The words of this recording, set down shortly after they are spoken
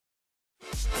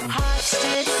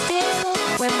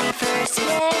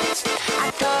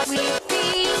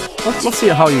Let's see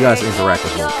how you guys interact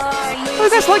with Luke. Oh, you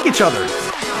guys like each other.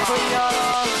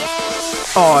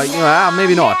 Oh, you know,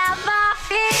 maybe not.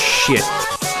 Shit.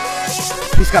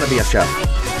 He's gotta be a chef.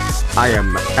 I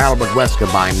am Albert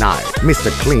Wesker by night,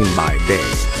 Mr. Clean by day.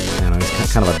 You know,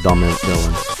 he's kind of a dumb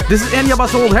villain. This is any of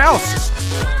us old house.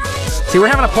 See, we're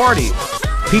having a party.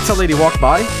 Pizza lady walked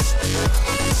by.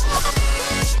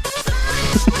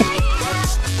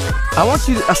 I want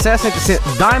you to assassinate the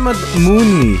Diamond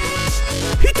Mooney.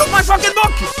 He took my fucking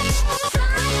book!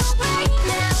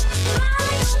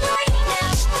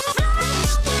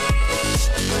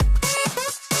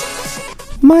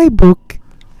 My book.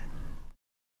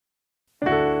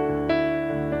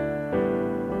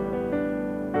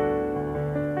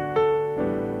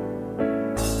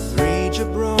 Three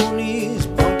jabronis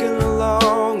bunking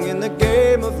along in the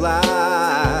game of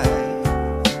life,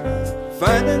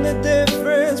 finding the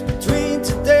difference between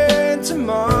today and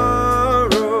tomorrow.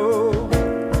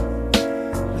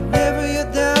 Whenever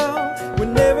you're down,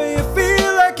 whenever you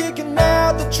feel like kicking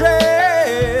out the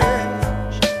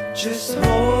trash, just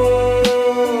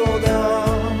hold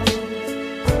on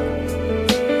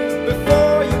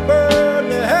before you burn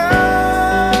the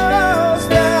house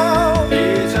down.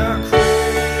 These are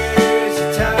crazy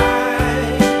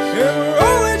times, and we're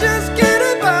only just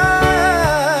getting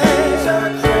by. These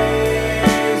are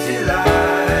crazy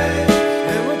lives,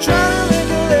 and we're trying to make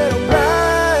a little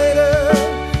brighter.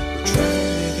 We're trying to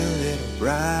make a little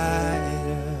brighter.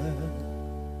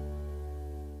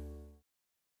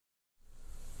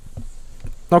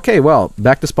 Okay, well,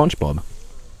 back to SpongeBob.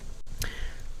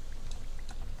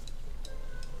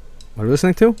 What are we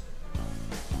listening to?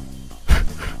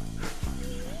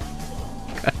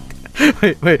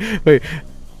 wait.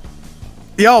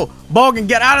 Yo, Bogan,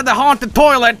 get out of the haunted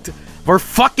toilet! We're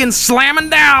fucking slamming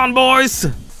down, boys!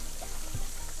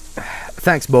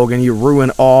 Thanks, Bogan, you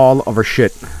ruined all of our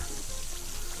shit.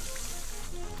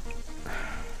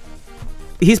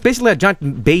 He's basically a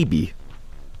giant baby.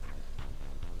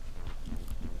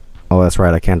 Oh, that's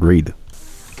right, I can't read.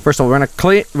 First of all, we're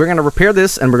gonna repair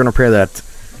this, and we're gonna repair that.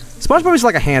 SpongeBob is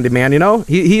like a handyman, you know?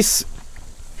 He's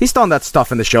done that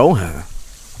stuff in the show.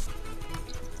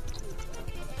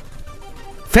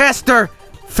 Faster!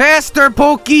 Faster,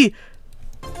 Pokey!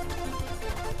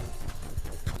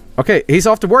 Okay, he's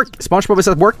off to work. SpongeBob is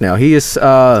at work now. He's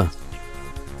again,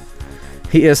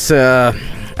 he's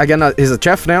a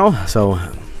chef now, so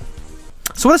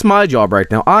what is my job right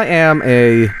now? I am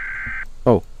a...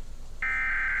 Oh.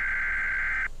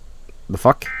 The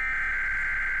fuck?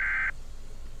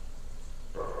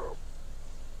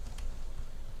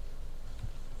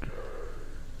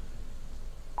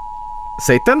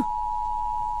 Satan?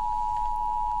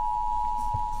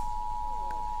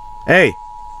 Hey!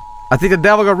 I think the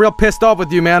devil got real pissed off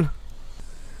with you, man.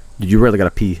 Did you really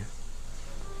gotta pee?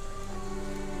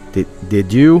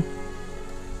 Did you?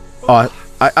 Oh,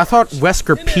 I thought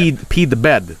Wesker peed the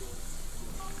bed.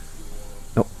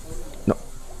 No.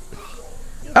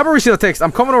 I've already received a text.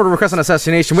 I'm coming over to request an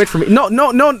assassination. Wait for me. No,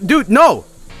 dude, no!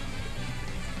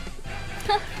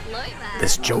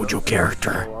 This JoJo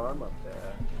character.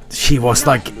 She was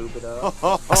like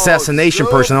assassination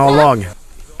person all along.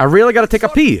 I really gotta take a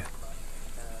pee.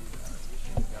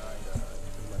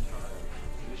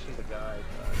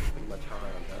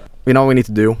 You know what we need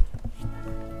to do?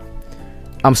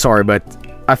 I'm sorry, but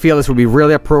I feel this would be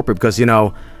really appropriate because, you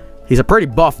know, he's a pretty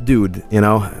buff dude, you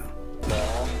know?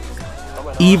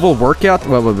 Evil workout?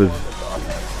 Well, He's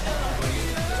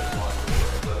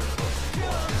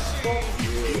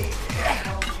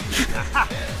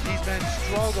been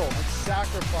struggle and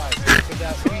sacrifice so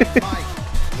that we might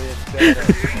live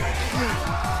better.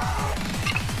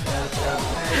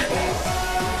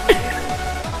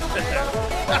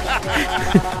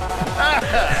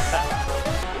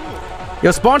 Yo,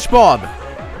 SpongeBob!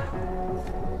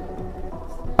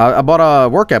 I bought a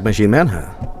workout machine, man.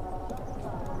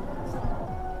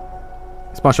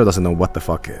 SpongeBob doesn't know what the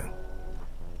fuck.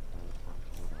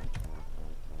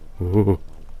 Ooh.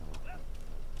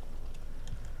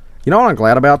 You know what I'm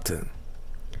glad about?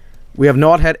 We have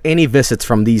not had any visits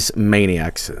from these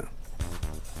maniacs.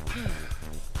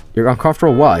 You're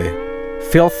uncomfortable? Why?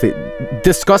 Filthy.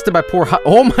 Disgusted by poor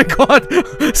oh my god!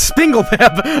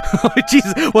 SpongeBob! Oh,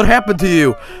 Jesus, what happened to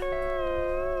you?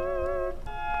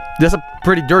 That's a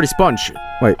pretty dirty sponge.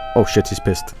 Wait, oh shit, he's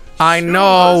pissed. I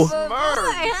know!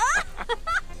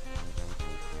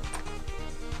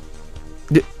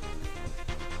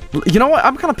 You know what?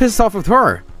 I'm kind of pissed off with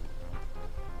her.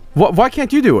 Why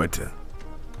can't you do it?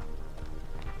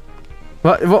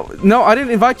 Well, no, I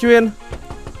didn't invite you in.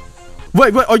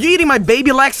 Wait, are you eating my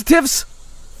baby laxatives?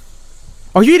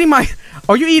 Are you eating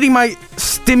my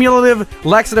stimulative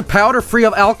laxative powder free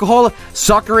of alcohol,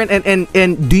 saccharin,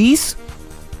 and D's?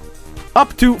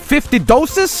 Up to 50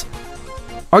 doses?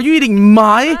 Are you eating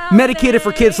my medicated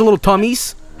for kids little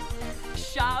tummies?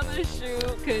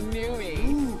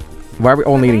 Why are we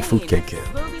only eating fruitcake?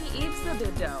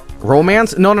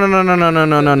 Romance? No.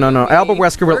 Albert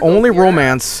Wesker will only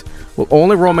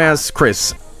romance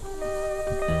Chris.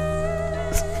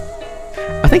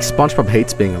 I think SpongeBob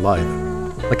hates being alive.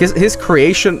 Like his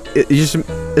creation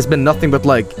has been nothing but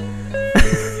like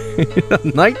a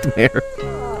nightmare.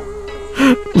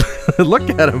 Look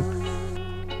at him.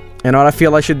 You know what I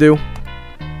feel I should do?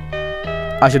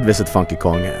 I should visit Funky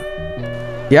Kong.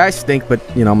 Yeah, I stink, but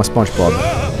you know I'm a SpongeBob.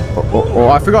 Oh,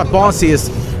 I forgot. Bossy is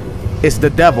the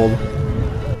devil.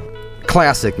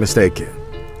 Classic mistake.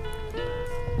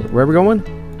 Where are we going?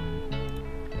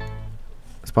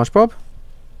 SpongeBob?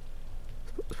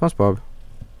 SpongeBob.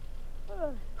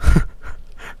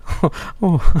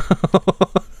 Oh.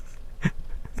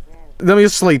 Let me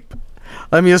just sleep.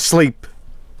 Let me just sleep.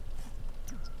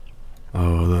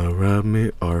 All around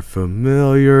me are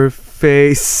familiar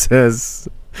faces,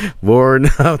 worn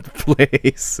out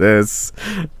places.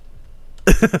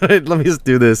 Let me just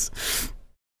do this.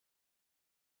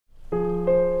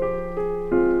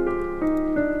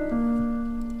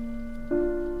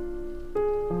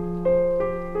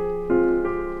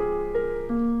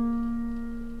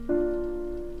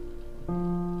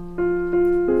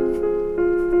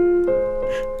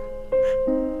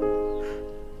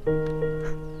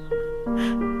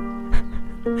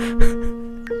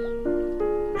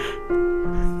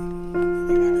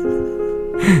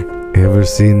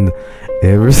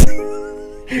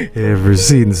 Ever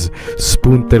since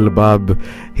SpongeBob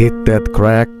hit that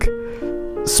crack,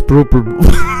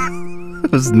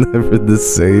 SproombleBab was never the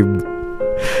same.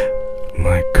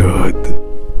 My God.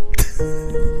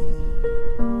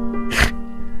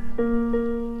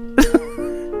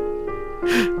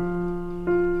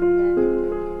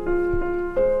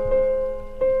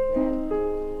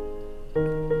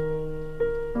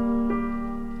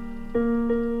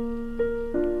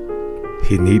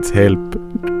 He needs help.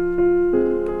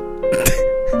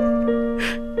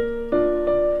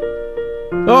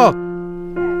 Oh!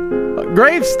 A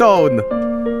gravestone!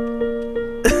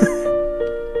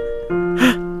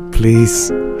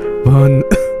 Please. One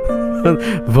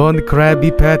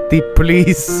Krabby Patty,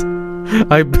 please.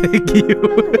 I beg you.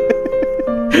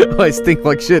 Oh, I stink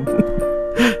like shit.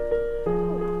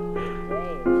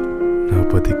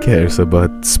 Nobody cares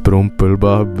about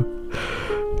SpongeBob.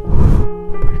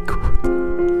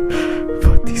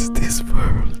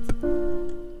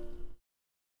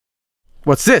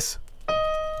 What's this?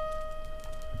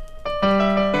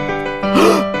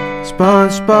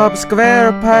 SpongeBob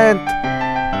SquarePants.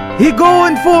 He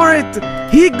going for it.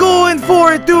 He going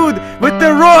for it, dude. With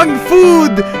the wrong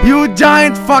food. You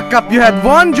giant fuck up. You had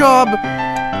one job.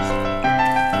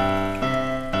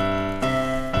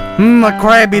 A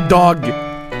Krabby dog.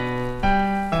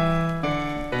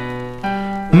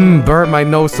 Burn my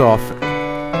nose off.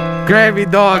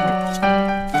 Krabby dog.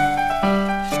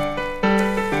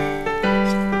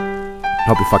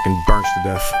 Hope he fucking burns to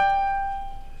death.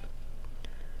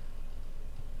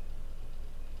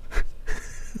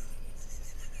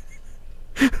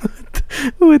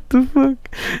 What the fuck?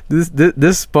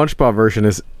 This SpongeBob version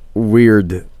is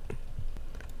weird.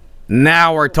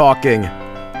 Now we're talking.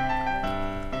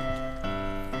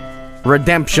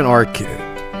 Redemption arc.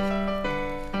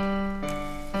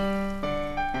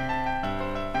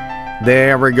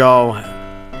 There we go.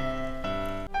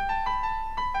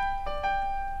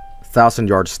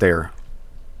 1,000-yard stare.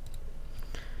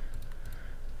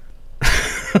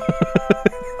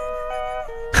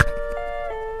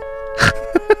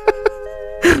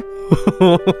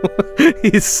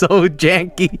 He's so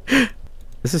janky.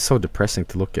 This is so depressing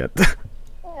to look at.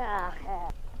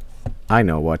 I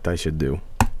know what I should do.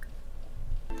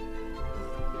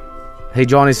 Hey,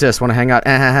 Johnny sis, wanna hang out?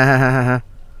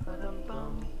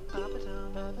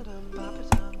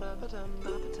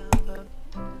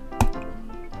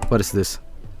 What is this?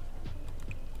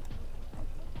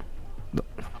 What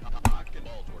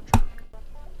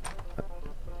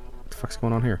the fuck's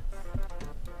going on here?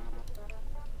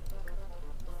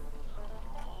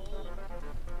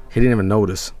 He didn't even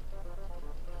notice.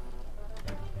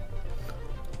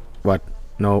 What?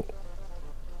 No.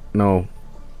 No.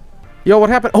 Yo, what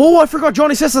happened? Oh, I forgot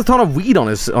Johnny says a ton of weed on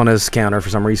his counter for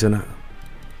some reason.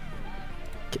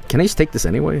 Can I just take this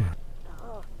anyway?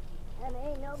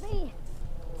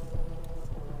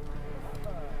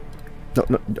 No,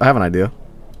 I have an idea.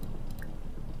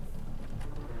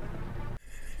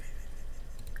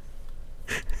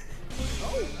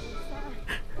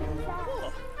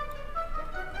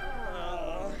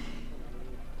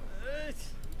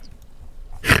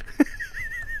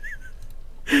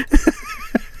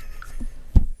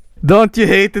 Don't you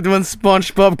hate it when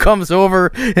SpongeBob comes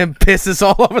over and pisses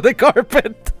all over the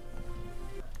carpet?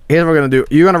 Here's what we're gonna do.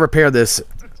 You're gonna repair this.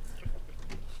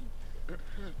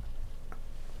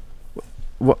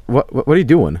 What are you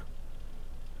doing?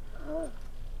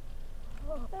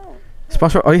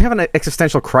 SpongeBob, are you having an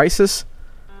existential crisis?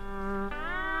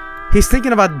 He's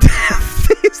thinking about death.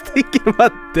 He's thinking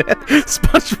about death.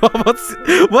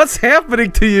 SpongeBob, what's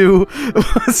happening to you?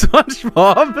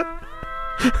 SpongeBob?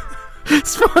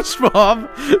 SpongeBob?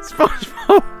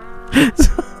 SpongeBob?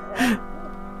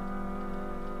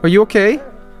 Are you okay?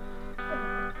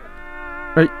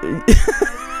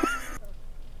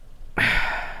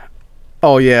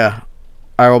 Oh yeah,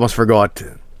 I almost forgot.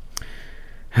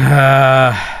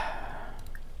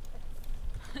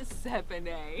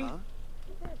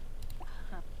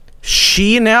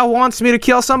 She now wants me to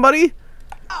kill somebody?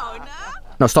 Oh no!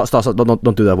 No, stop,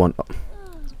 don't do that one.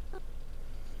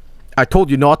 I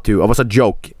told you not to. It was a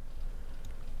joke.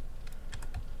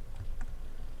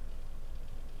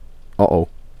 Uh-oh.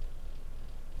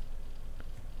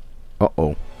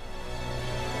 Uh-oh.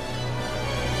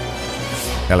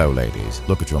 Hello, ladies.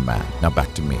 Look at your man. Now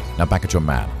back to me. Now back at your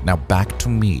man. Now back to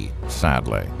me.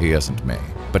 Sadly, he isn't me.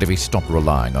 But if he stopped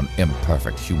relying on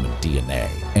imperfect human DNA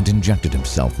and injected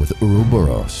himself with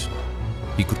Ouroboros,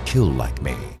 he could kill like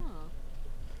me.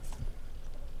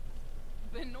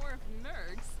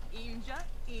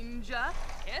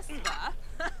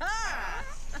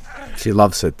 She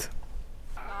loves it.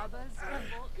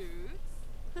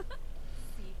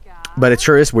 But it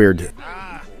sure is weird.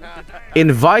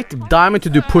 Invite Diamond to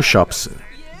do push-ups.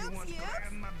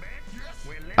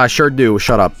 I sure do.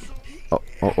 Shut up.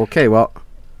 Oh, okay, well.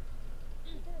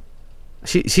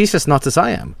 She's as nuts as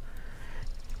I am.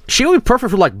 She would be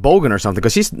perfect for like Bogan or something,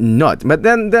 because she's nuts. But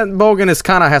then Bogan is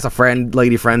kind of has a friend,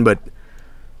 lady friend, but.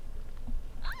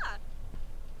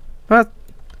 But.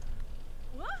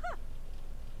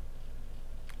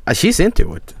 She's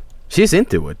into it. She's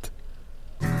into it.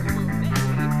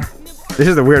 This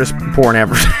is the weirdest porn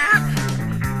ever.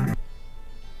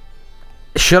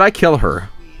 Should I kill her?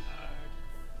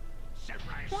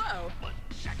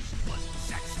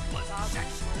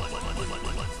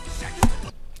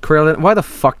 Kirillian, why the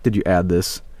fuck did you add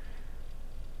this?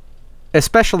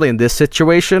 Especially in this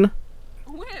situation.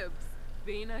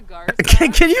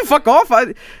 Can you fuck off?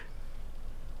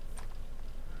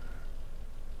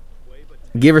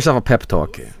 Give yourself a pep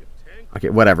talk. Okay,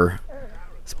 whatever.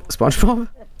 SpongeBob?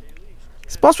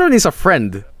 SpongeBob needs a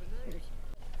friend.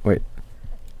 Wait.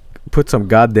 Put some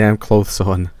goddamn clothes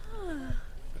on.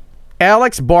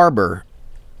 Alex Barber.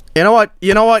 You know what?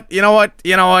 You know what? You know what?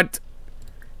 You know what?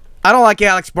 I don't like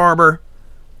Alex Barber.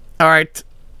 Alright.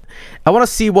 I want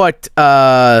to see what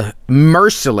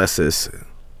Merciless is.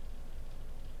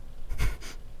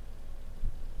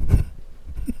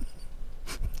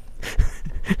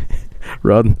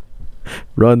 Run.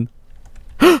 Run.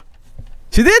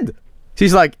 She did!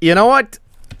 She's like, you know what?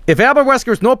 If Albert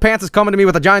Wesker's no pants is coming to me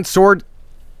with a giant sword,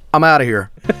 I'm out of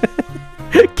here.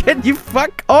 Can you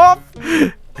fuck off?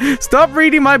 Stop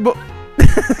reading my book.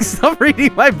 Stop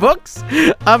reading my books.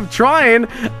 I'm trying to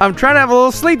have a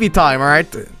little sleepy time,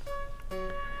 alright?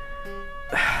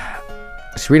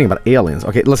 She's reading about aliens.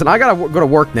 Okay, listen, I gotta go to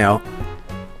work now.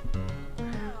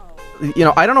 You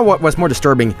know, I don't know what was more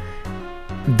disturbing.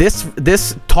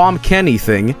 This Tom Kenny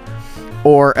thing,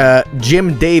 or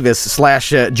Jim Davis slash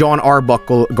John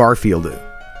Arbuckle Garfield.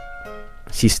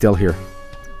 She's still here.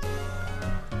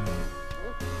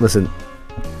 Listen.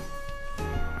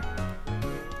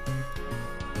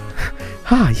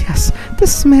 Ah, yes. The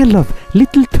smell of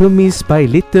little tummies by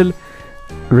little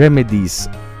remedies.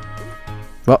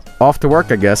 Well, off to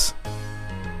work, I guess.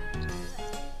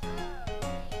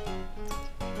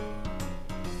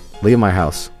 Leave my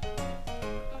house.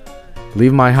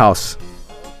 Leave my house.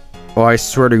 Oh, I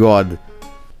swear to God.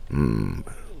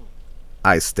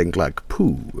 I stink like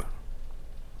poo.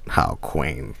 How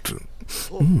quaint.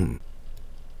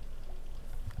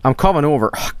 I'm coming over.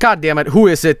 Oh, God damn it. Who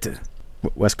is it?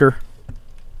 Wesker?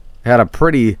 Had a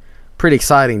pretty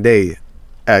exciting day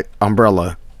at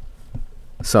Umbrella.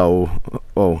 So,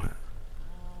 oh.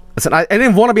 Listen, I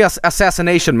didn't want to be an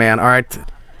assassination man, alright?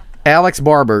 Alex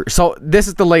Barber. So, this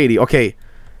is the lady. Okay.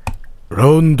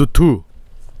 Round 2.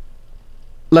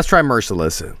 Let's try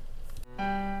Merciless.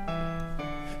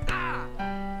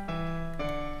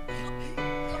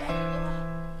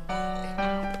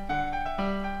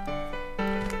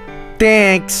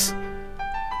 Thanks.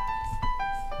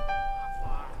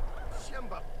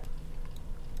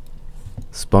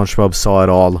 SpongeBob saw it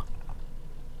all.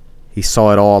 He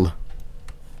saw it all.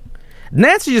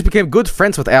 Nancy just became good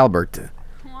friends with Albert.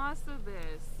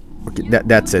 Okay,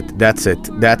 that's it. That's it.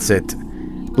 That's it.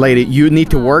 Lady, you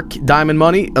need to work. Diamond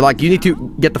money. Like, you need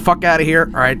to get the fuck out of here.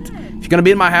 Alright? If you're gonna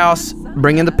be in my house,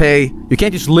 bring in the pay. You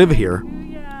can't just live here.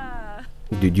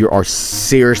 Dude, you are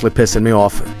seriously pissing me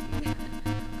off.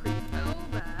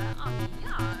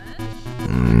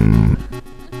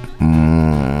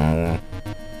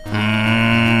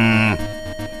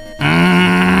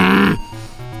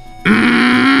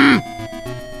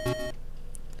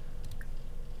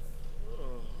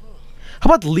 How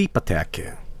about leap attack?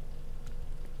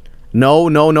 No,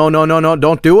 no, no, no, no, no,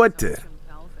 don't do it.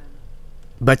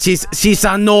 But she's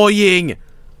annoying. You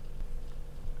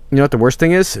know what the worst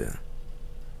thing is?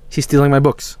 She's stealing my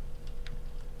books.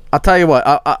 I'll tell you what,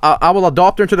 I will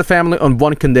adopt her into the family on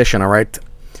one condition, alright?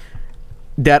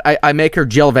 That I make her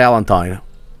Jill Valentine.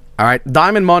 Alright?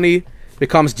 Diamond money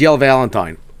becomes Jill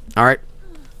Valentine. Alright?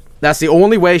 That's the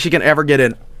only way she can ever get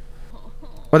in.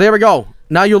 Well, there we go.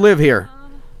 Now you live here.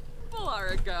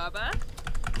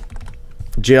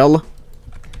 Jill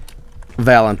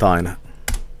Valentine.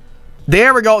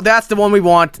 There we go. That's the one we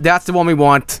want. That's the one we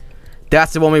want.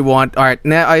 That's the one we want. Alright,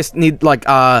 now I just need, like,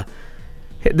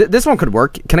 this one could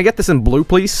work. Can I get this in blue,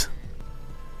 please?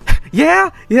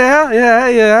 Yeah.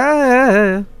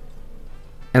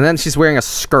 And then she's wearing a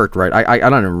skirt, right? I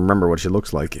don't even remember what she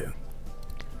looks like.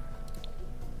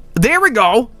 There we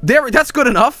go. That's good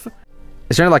enough.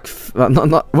 Is there like,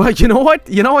 well, you know what?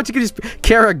 You know what? You can just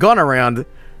carry a gun around.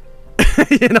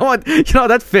 You know what? You know,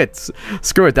 that fits.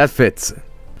 Screw it, that fits.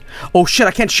 Oh shit,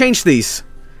 I can't change these.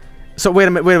 So wait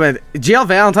a minute. Jill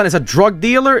Valentine is a drug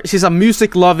dealer. She's a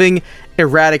music-loving,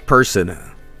 erratic person.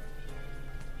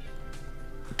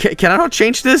 Can I not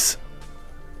change this?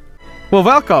 Well,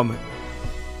 welcome,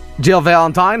 Jill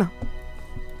Valentine.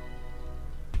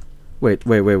 Wait.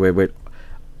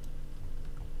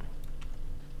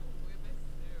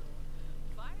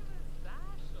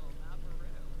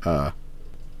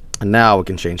 And now we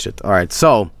can change it. Alright,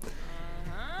 so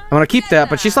I'm gonna keep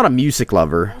that, but she's not a music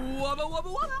lover.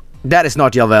 That is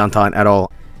not Jill Valentine at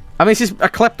all. I mean, she's a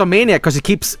kleptomaniac because she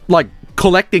keeps, like,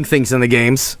 collecting things in the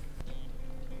games.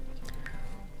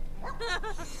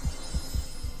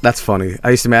 That's funny. I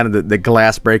used to imagine the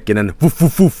glass breaking and woof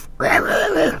woof woof.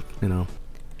 You know.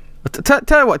 But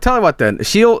tell you what then.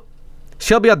 She'll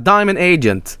be a diamond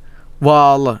agent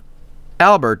while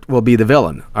Albert will be the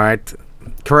villain. Alright?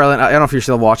 Kirillian, I don't know if you're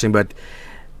still watching, but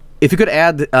if you could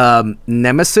add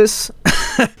Nemesis.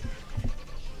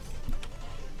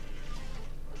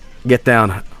 Get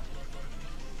down.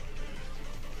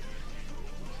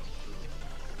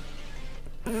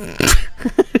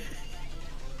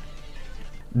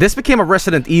 This became a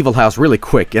Resident Evil house really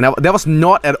quick, and that was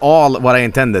not at all what I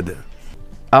intended.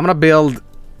 I'm gonna build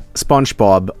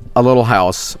SpongeBob a little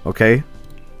house, okay?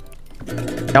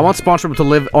 I want SpongeBob to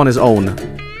live on his own.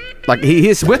 Like,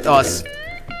 he's with us,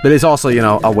 but he's also, you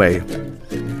know, away.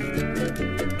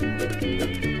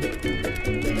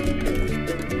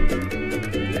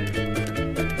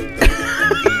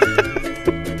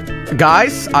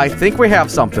 Guys, I think we have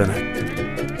something.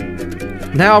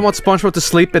 Now I want SpongeBob to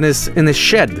sleep in his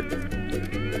shed.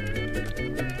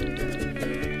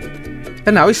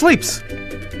 And now he sleeps.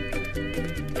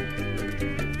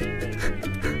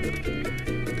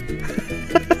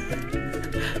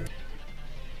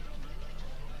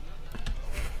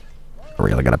 I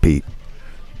really gotta pee.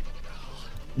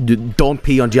 Don't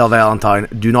pee on Jill Valentine.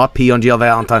 Do not pee on Jill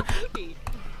Valentine.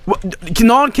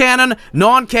 Non-canon,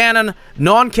 non-canon,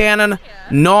 non-canon,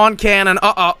 non-canon.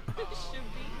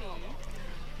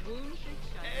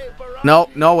 No,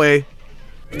 no way.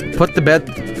 Put the bed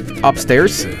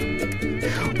upstairs.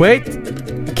 Wait,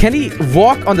 can he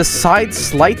walk on the side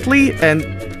slightly? And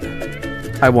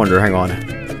I wonder, hang on.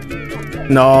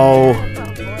 No.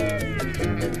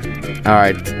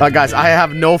 Alright, guys, I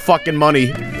have no fucking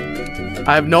money.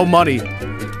 I have no money.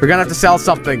 We're gonna have to sell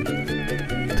something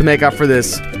to make up for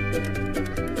this.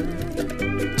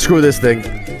 Screw this thing.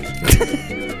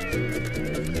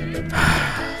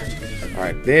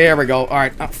 Alright, there we go.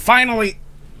 Alright, finally!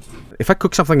 If I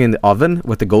cook something in the oven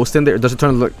with the ghost in there, does it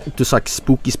turn look just like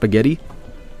spooky spaghetti?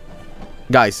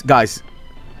 Guys.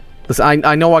 Listen,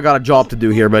 I know I got a job to do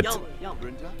here, but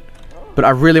I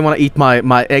really want to eat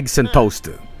my eggs and toast.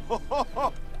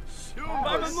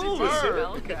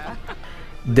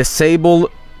 Disable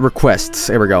requests.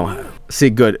 There we go. See,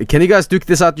 good. Can you guys duke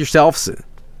this out yourselves?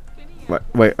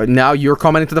 Wait, now you're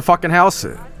coming into the fucking house?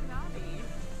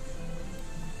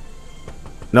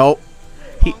 No.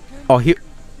 He...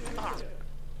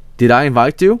 Did I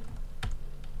invite you?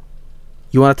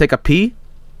 You want to take a pee?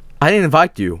 I didn't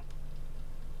invite you.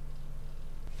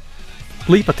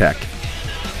 Leap attack.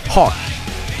 Hawk.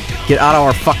 Get out of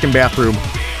our fucking bathroom.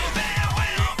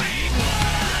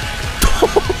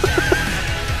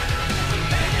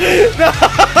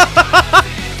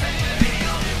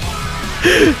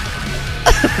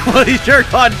 Well, he sure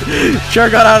got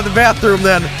out of the bathroom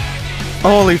then.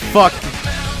 Holy fuck.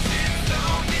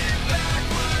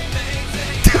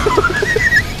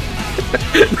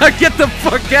 Now get the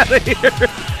fuck out of here.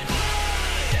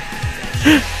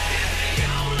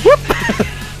 Whoop.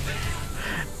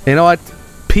 You know what?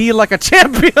 Pee like a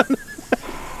champion.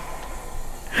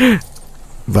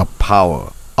 The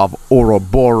power of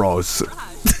Ouroboros.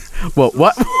 Well,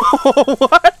 what?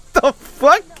 What the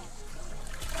fuck?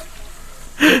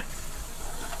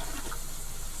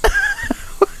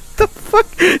 What the fuck?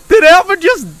 Did Alfred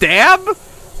just dab?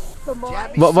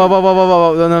 Whoa.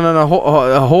 No.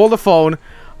 Hold the phone.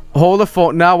 Hold the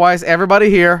phone. Now, why is everybody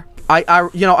here?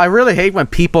 I really hate when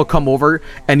people come over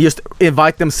and just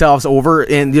invite themselves over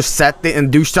and just sit there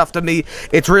and do stuff to me.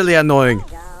 It's really annoying.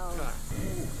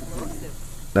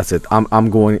 That's it. I'm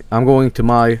going to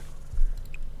my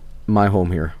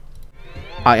home here.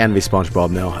 I envy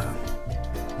SpongeBob now.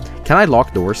 Can I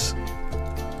lock doors?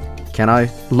 Can I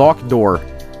lock door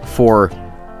for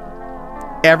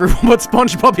everyone but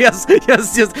SpongeBob? Yes,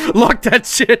 just lock that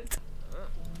shit.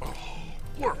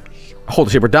 Holy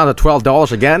shit, we're down to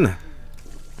 $12 again.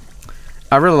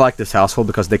 I really like this household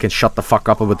because they can shut the fuck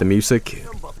up with the music.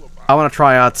 I want to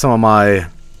try out some of my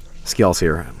skills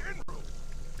here.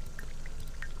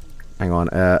 Hang on,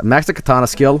 max the katana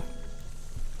skill.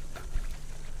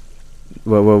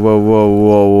 Whoa.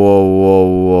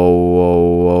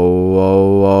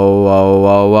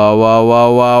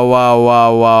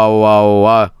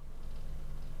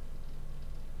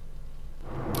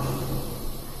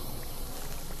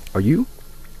 Are you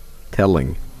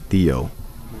telling Dio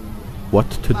what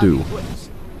to do?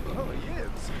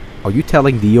 Are you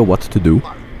telling Dio what to do?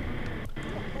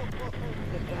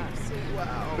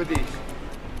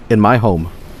 In my home.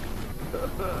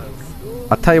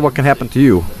 I'll tell you what can happen to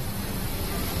you.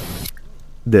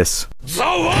 This.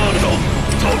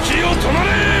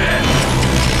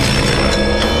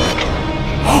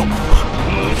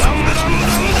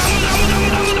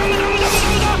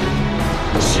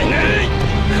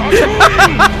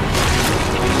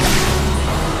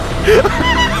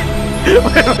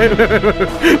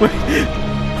 Wait.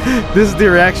 This is the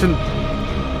reaction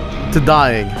to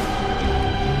dying.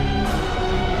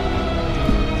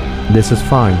 This is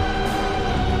fine.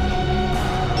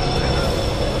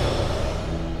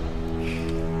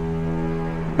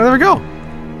 Oh, there we go.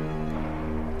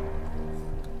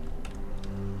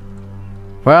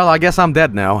 Well, I guess I'm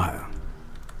dead now.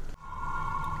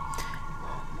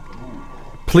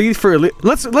 Plead for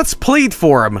let's plead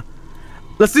for him.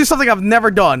 Let's do something I've never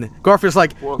done. Garfield's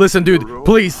like, listen, dude,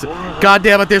 please. God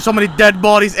damn it, there's so many dead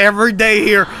bodies every day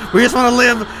here. We just want to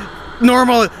live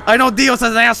normal. I know Dio's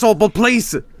an asshole, but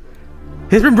please.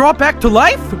 He's been brought back to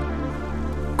life?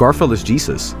 Garfield is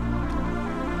Jesus.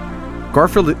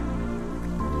 Garfield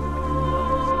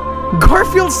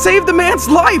saved the man's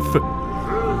life.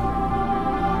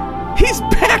 He's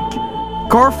back.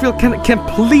 Garfield can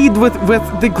plead with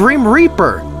the Grim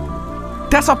Reaper.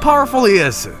 That's how powerful he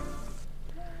is.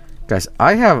 Guys,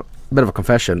 I have a bit of a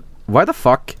confession. Why the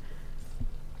fuck?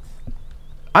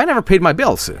 I never paid my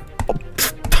bills. Oh.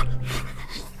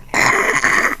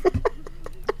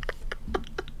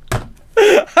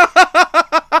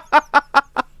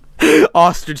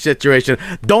 Ostrich situation.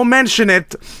 Don't mention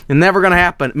it. It's never gonna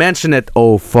happen. Mention it.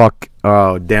 Oh fuck.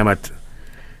 Oh damn it.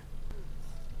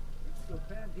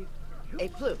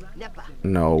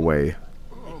 No way.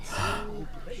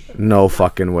 No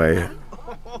fucking way.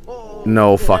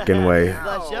 No fucking way.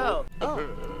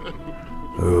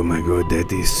 Oh my god,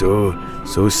 that is so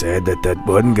sad that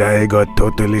one guy got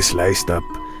totally sliced up.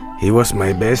 He was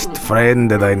my best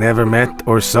friend that I never met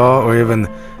or saw or even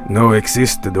know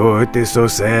existed. Oh, it is so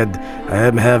sad. I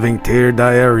am having tear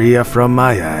diarrhea from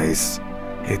my eyes.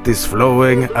 It is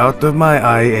flowing out of my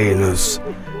eye anus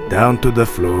down to the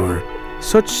floor.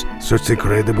 Such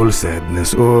incredible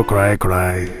sadness. Oh, cry.